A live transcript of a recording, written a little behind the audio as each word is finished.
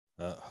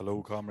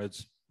Hello,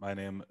 comrades. My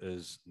name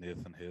is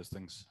Nathan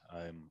Hastings.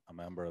 I'm a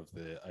member of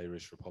the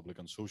Irish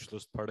Republican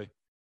Socialist Party,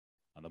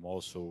 and I'm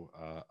also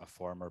a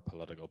former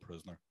political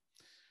prisoner.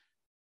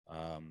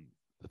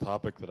 The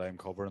topic that I'm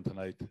covering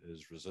tonight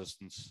is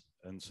resistance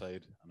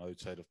inside and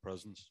outside of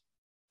prisons.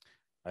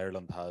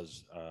 Ireland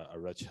has a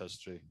rich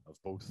history of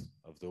both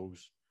of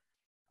those,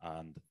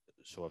 and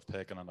so I've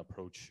taken an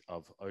approach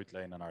of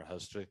outlining our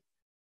history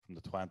from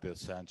the 20th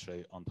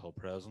century until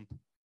present,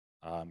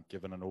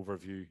 given an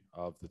overview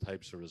of the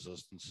types of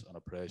resistance and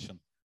oppression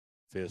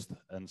faced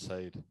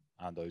inside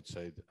and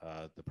outside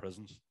the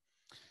prisons.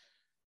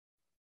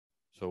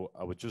 So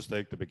I would just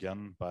like to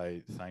begin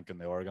by thanking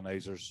the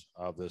organisers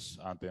of this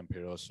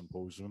Anti-Imperialist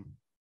Symposium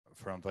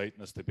for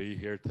inviting us to be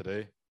here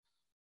today.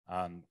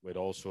 And we'd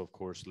also, of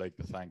course, like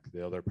to thank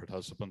the other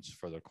participants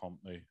for their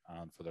company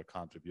and for their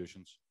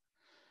contributions.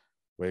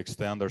 We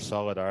extend our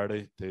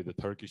solidarity to the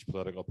Turkish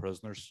political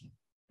prisoners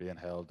being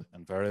held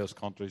in various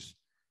countries,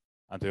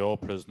 and to all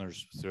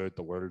prisoners throughout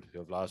the world who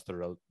have lost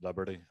their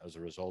liberty as a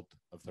result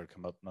of their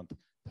commitment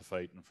to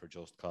fighting for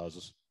just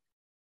causes.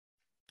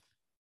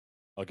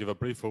 I'll give a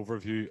brief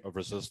overview of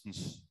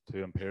resistance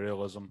to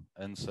imperialism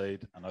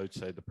inside and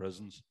outside the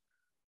prisons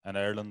in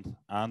Ireland,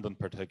 and in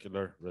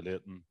particular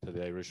relating to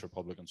the Irish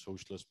Republican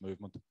Socialist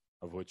movement,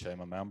 of which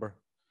I'm a member.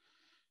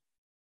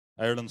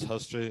 Ireland's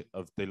history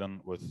of dealing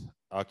with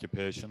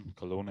occupation,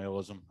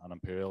 colonialism, and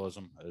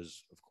imperialism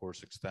is, of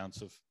course,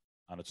 extensive,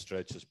 and it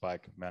stretches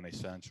back many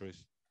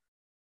centuries.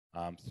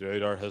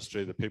 Throughout our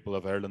history, the people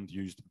of Ireland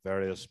used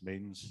various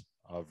means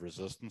of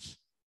resistance,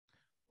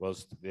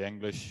 whilst the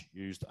English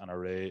used an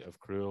array of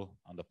cruel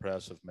and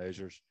oppressive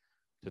measures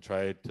to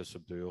try to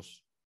subdue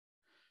us.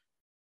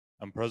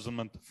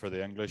 Imprisonment for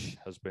the English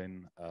has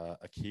been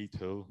a key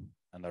tool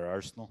in their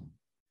arsenal.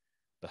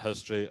 The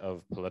history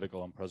of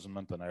political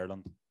imprisonment in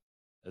Ireland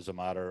is a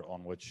matter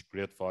on which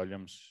great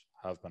volumes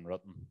have been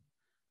written.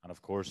 And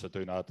of course, I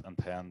do not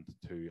intend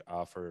to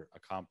offer a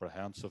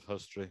comprehensive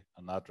history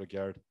in that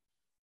regard,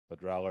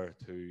 but rather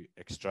to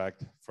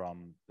extract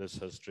from this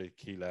history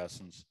key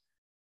lessons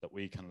that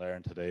we can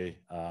learn today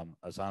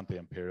as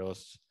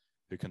anti-imperialists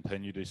who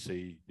continue to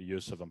see the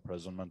use of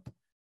imprisonment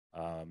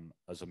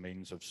as a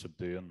means of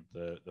subduing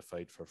the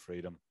fight for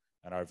freedom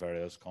in our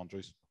various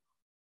countries.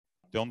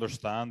 To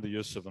understand the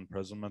use of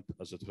imprisonment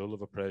as a tool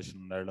of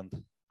oppression in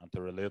Ireland, and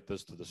to relate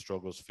this to the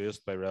struggles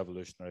faced by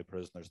revolutionary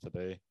prisoners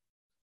today,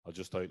 I'll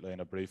just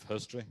outline a brief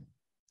history.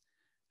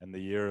 In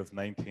the year of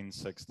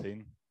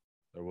 1916,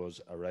 there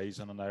was a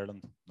rising in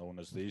Ireland known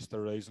as the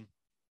Easter Rising.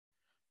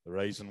 The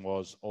rising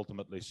was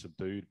ultimately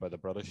subdued by the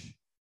British,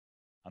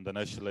 and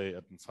initially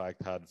it in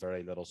fact had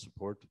very little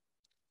support.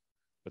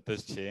 But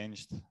this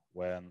changed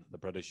when the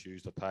British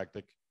used a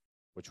tactic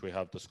which we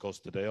have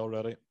discussed today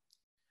already.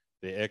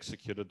 They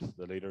executed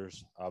the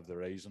leaders of the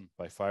rising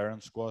by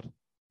firing squad.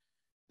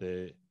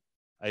 The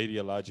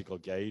ideological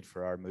guide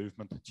for our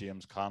movement,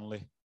 James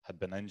Connolly, had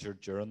been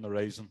injured during the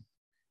rising.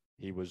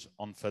 He was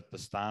unfit to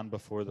stand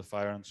before the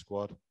firing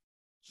squad,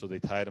 so they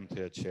tied him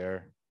to a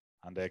chair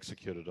and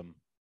executed him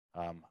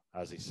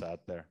as he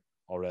sat there,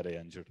 already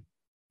injured.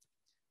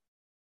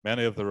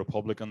 Many of the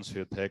Republicans who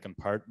had taken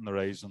part in the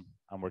rising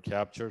and were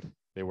captured,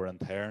 they were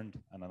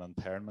interned in an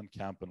internment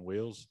camp in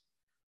Wales,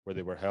 where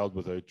they were held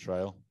without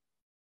trial.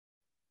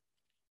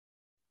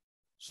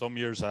 Some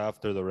years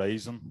after the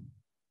rising,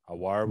 a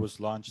war was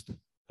launched.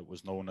 It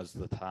was known as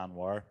the Tan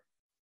War,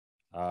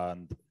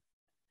 and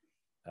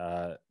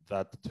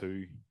that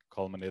too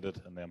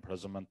culminated in the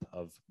imprisonment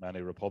of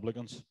many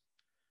Republicans.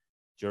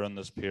 During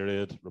this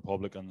period,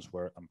 Republicans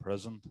were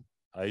imprisoned,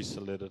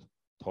 isolated,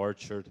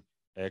 tortured,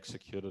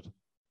 executed,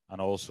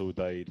 and also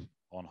died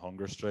on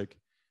hunger strike.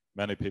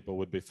 Many people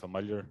would be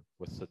familiar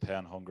with the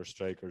 10 hunger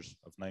strikers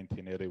of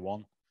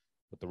 1981,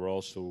 but there were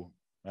also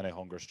many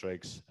hunger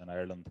strikes in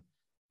Ireland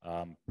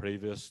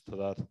previous to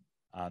that,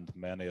 and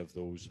many of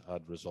those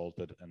had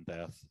resulted in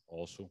death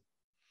also.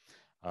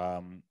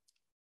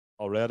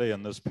 Already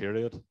in this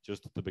period,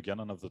 just at the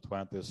beginning of the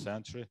 20th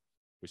century,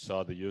 we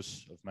saw the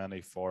use of many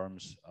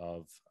forms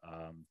of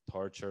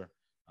torture,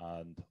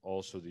 and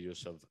also the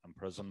use of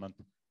imprisonment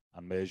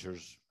and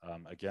measures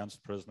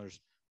against prisoners.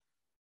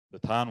 The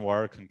Tan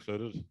War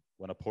concluded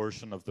when a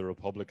portion of the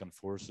Republican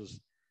forces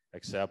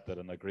accepted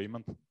an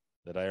agreement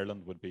that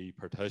Ireland would be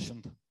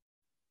partitioned.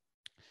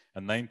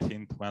 In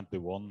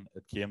 1921,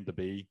 it came to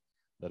be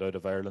that out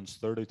of Ireland's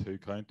 32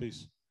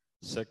 counties,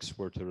 6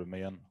 were to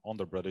remain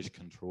under British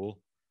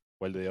control,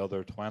 while the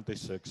other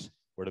 26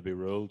 were to be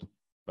ruled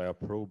by a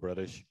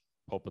pro-British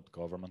puppet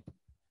government.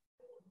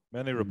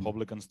 Many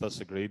Republicans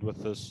disagreed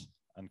with this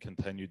and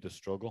continued to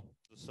struggle.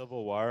 The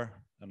Civil War,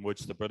 in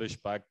which the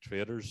British-backed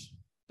traders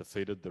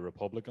defeated the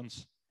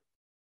Republicans.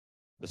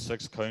 The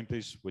 6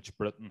 counties which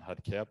Britain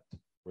had kept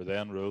were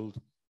then ruled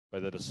by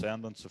the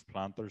descendants of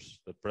planters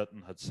that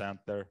Britain had sent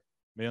there,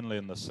 mainly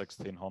in the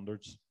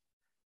 1600s.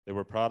 They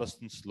were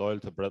Protestants loyal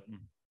to Britain,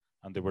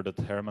 and they were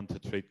determined to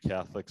treat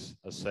Catholics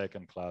as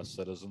second-class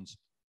citizens.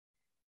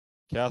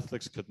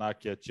 Catholics could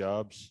not get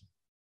jobs,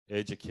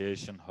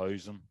 education,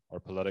 housing, or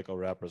political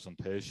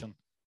representation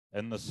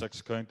in the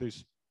 6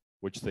 counties,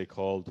 which they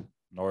called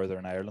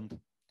Northern Ireland.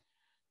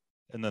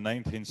 In the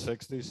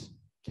 1960s,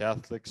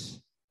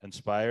 Catholics,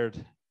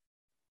 inspired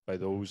by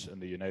those in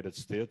the United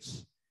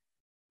States,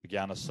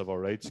 began a civil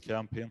rights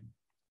campaign.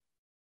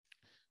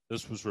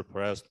 This was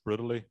repressed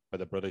brutally by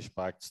the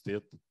British-backed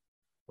state,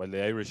 while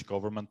the Irish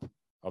government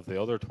of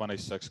the other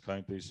 26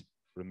 counties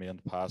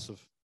remained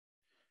passive.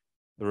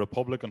 The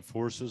Republican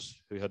forces,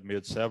 who had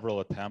made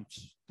several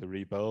attempts to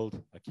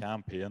rebuild a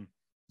campaign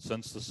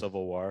since the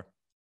Civil War,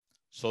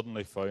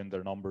 suddenly found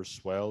their numbers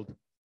swelled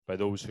by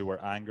those who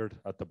were angered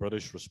at the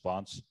British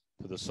response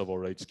to the civil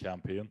rights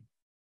campaign.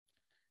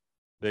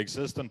 The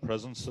existing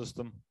prison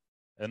system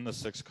in the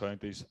 6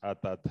 counties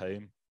at that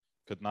time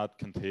could not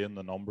contain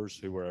the numbers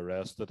who were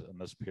arrested in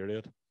this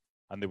period,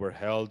 and they were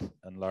held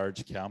in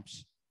large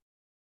camps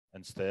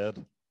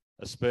instead,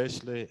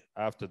 especially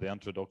after the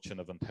introduction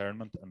of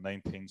internment in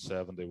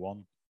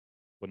 1971,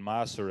 when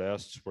mass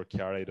arrests were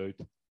carried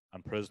out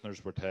and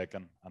prisoners were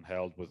taken and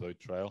held without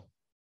trial.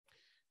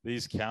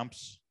 These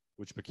camps,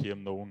 which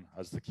became known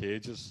as the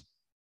cages,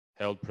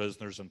 held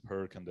prisoners in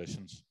poor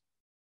conditions.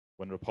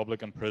 When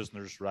Republican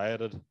prisoners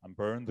rioted and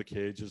burned the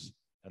cages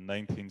in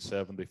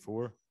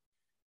 1974,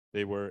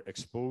 they were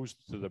exposed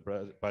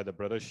to by the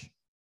British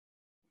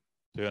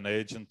to an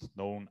agent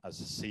known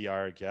as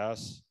CR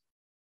gas.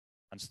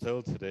 And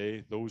still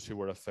today, those who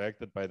were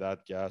affected by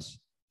that gas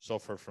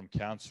suffer from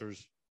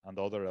cancers and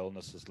other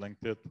illnesses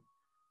linked to it,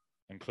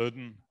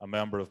 including a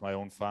member of my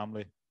own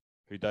family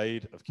who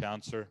died of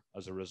cancer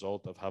as a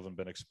result of having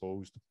been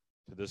exposed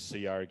to this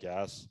CR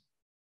gas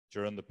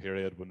during the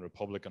period when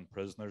Republican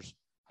prisoners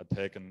had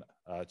taken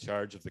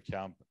charge of the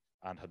camp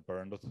and had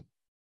burned it.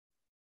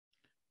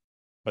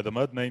 By the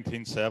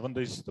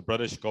mid-1970s, the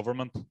British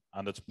government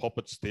and its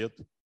puppet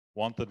state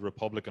wanted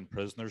Republican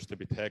prisoners to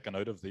be taken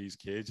out of these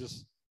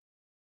cages.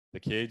 The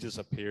cages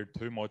appeared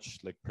too much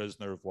like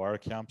prisoner of war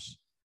camps,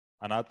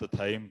 and at the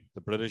time,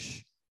 the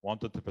British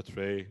wanted to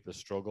portray the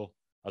struggle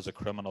as a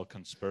criminal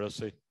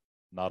conspiracy,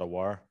 not a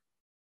war.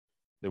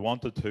 They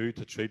wanted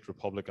to treat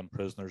Republican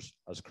prisoners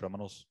as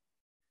criminals.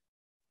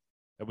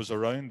 It was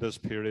around this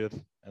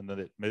period in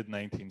the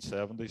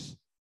mid-1970s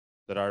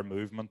that our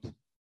movement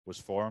was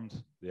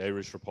formed, the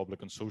Irish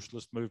Republican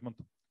Socialist Movement.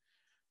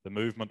 The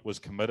movement was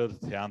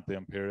committed to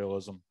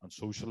anti-imperialism and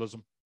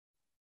socialism,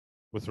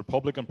 with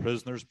Republican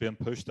prisoners being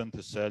pushed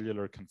into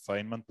cellular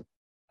confinement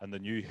and the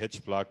new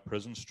hitch-block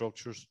prison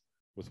structures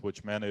with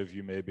which many of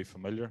you may be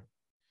familiar.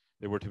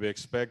 They were to be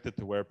expected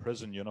to wear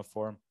prison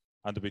uniform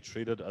and to be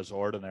treated as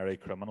ordinary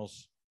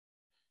criminals.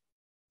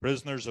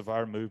 Prisoners of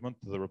our movement,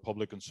 the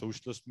Republican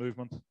Socialist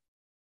Movement,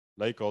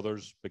 like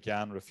others,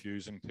 began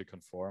refusing to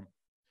conform.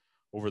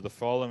 Over the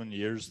following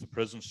years, the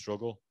prison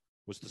struggle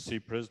was to see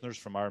prisoners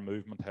from our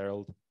movement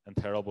held in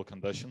terrible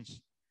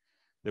conditions.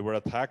 They were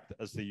attacked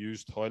as they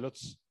used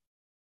toilets,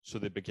 so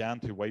they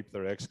began to wipe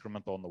their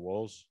excrement on the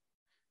walls.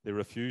 They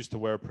refused to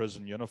wear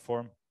prison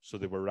uniform, so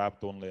they were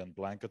wrapped only in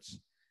blankets.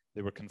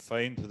 They were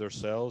confined to their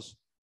cells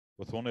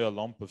with only a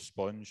lump of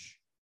sponge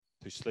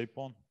to sleep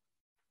on.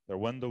 Their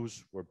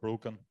windows were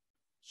broken,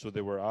 so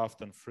they were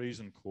often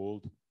freezing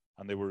cold,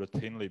 and they were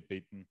routinely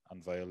beaten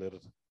and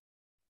violated.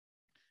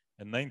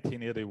 In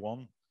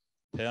 1981,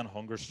 10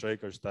 hunger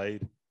strikers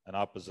died in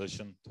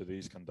opposition to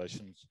these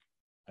conditions,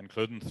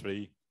 including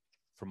 3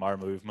 from our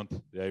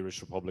movement, the Irish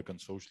Republican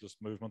Socialist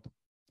Movement.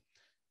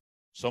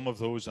 Some of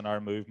those in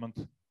our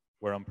movement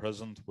were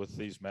imprisoned with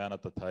these men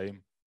at the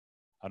time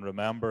and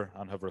remember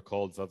and have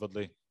recalled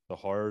vividly the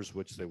horrors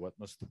which they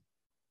witnessed.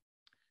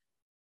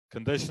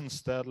 Conditions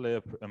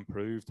steadily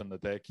improved in the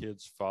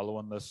decades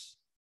following this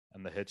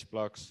in the hitch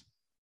blocks.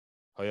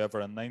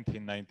 However, in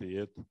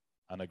 1998,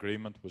 an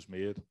agreement was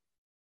made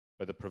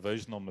by the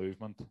Provisional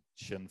Movement,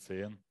 Sinn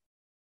Féin,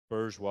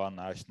 bourgeois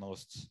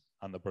nationalists,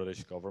 and the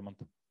British government.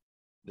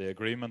 The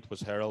agreement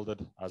was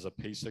heralded as a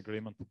peace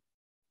agreement,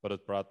 but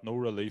it brought no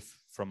relief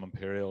from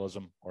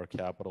imperialism or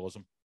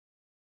capitalism.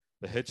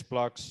 The hitch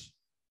blocks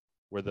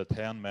where the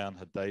 10 men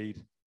had died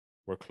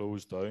were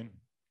closed down,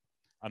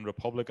 and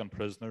Republican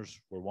prisoners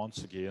were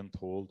once again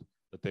told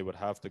that they would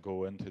have to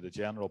go into the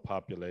general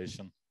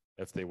population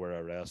if they were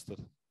arrested.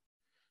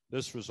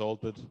 This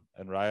resulted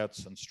in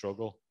riots and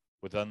struggle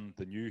within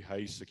the new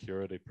high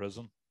security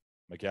prison,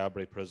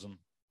 Maghaberry Prison,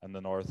 in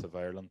the north of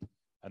Ireland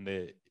in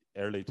the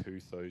early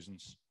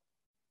 2000s.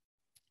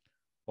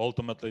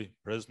 Ultimately,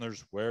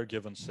 prisoners were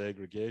given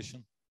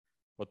segregation,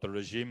 but the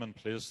regime in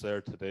place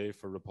there today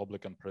for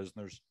Republican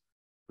prisoners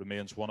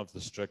remains one of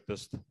the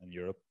strictest in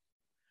Europe.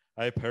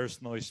 I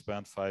personally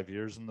spent 5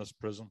 years in this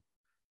prison,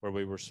 where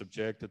we were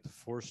subjected to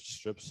forced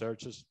strip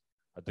searches,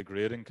 a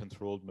degrading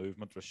controlled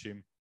movement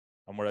regime,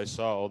 and where I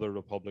saw other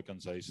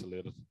Republicans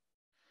isolated.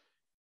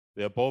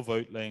 The above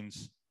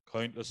outlines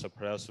countless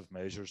oppressive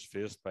measures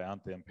faced by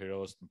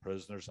anti-imperialist and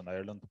prisoners in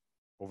Ireland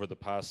over the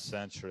past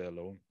century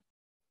alone.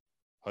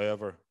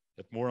 However,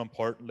 it more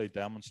importantly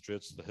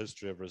demonstrates the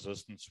history of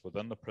resistance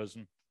within the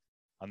prison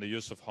and the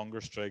use of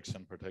hunger strikes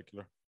in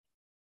particular.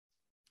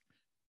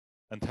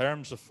 In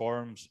terms of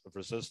forms of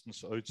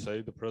resistance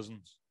outside the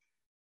prisons,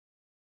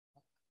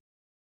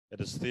 It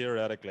is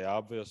theoretically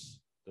obvious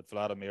that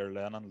Vladimir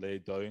Lenin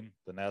laid down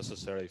the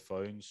necessary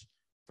foundations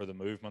for the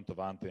movement of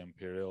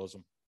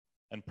anti-imperialism.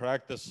 In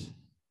practice,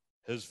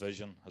 his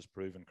vision has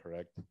proven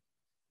correct.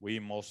 We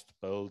must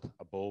build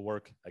a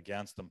bulwark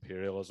against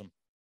imperialism,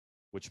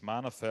 which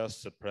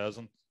manifests at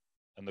present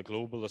in the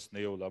globalist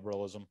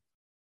neoliberalism,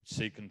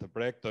 seeking to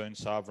break down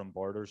sovereign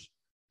borders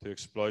to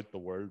exploit the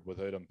world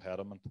without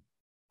impediment,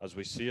 as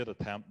we see it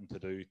attempting to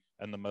do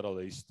in the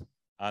Middle East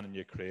and in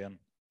Ukraine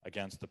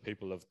against the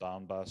people of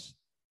Donbass,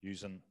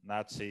 using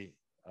a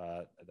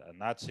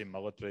Nazi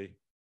military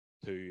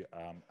to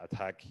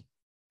attack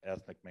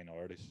ethnic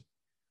minorities.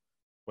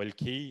 While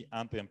key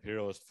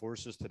anti-imperialist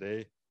forces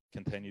today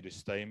continue to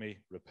stymie,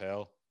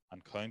 repel,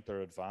 and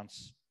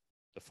counter-advance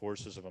the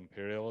forces of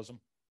imperialism,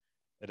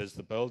 it is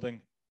the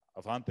building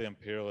of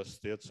anti-imperialist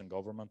states and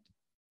government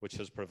which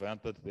has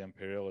prevented the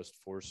imperialist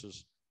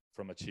forces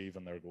from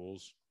achieving their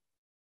goals.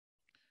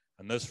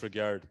 In this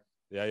regard,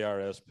 the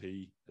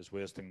IRSP is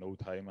wasting no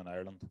time in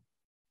Ireland.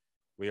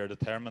 We are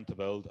determined to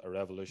build a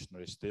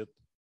revolutionary state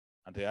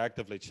and to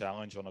actively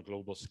challenge on a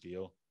global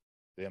scale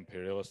the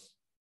imperialists.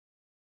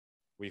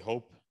 We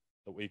hope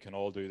that we can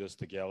all do this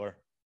together.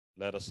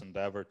 Let us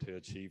endeavour to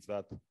achieve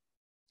that.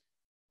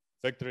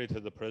 Victory to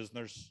the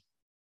prisoners,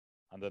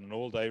 and in an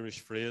old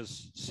Irish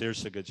phrase,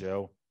 Saoirse go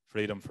Joe,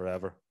 freedom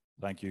forever.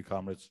 Thank you,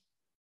 comrades.